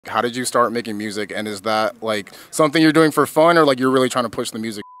How did you start making music, and is that like something you're doing for fun, or like you're really trying to push the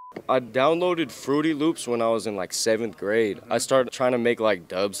music? I downloaded Fruity Loops when I was in like 7th grade. I started trying to make like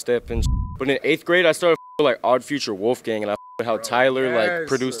dubstep and but in 8th grade I started with like Odd Future Wolfgang, and I with how Tyler like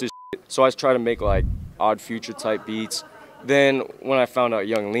produced his shit. So I tried to make like Odd Future type beats. Then when I found out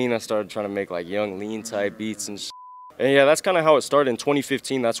Young Lean, I started trying to make like Young Lean type beats and shit. And yeah, that's kind of how it started. In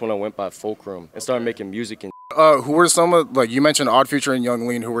 2015, that's when I went by Fulcrum and started making music and Who were some of, like you mentioned Odd Future and Young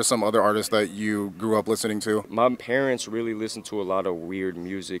Lean, who were some other artists that you grew up listening to? my parents really listened to a lot of weird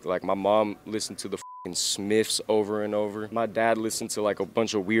music. Like my mom listened to the fucking Smiths over and over. My dad listened to like a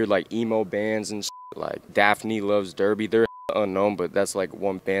bunch of weird like emo bands and shit, like Daphne Loves Derby. They're unknown, but that's like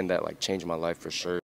one band that like changed my life for sure.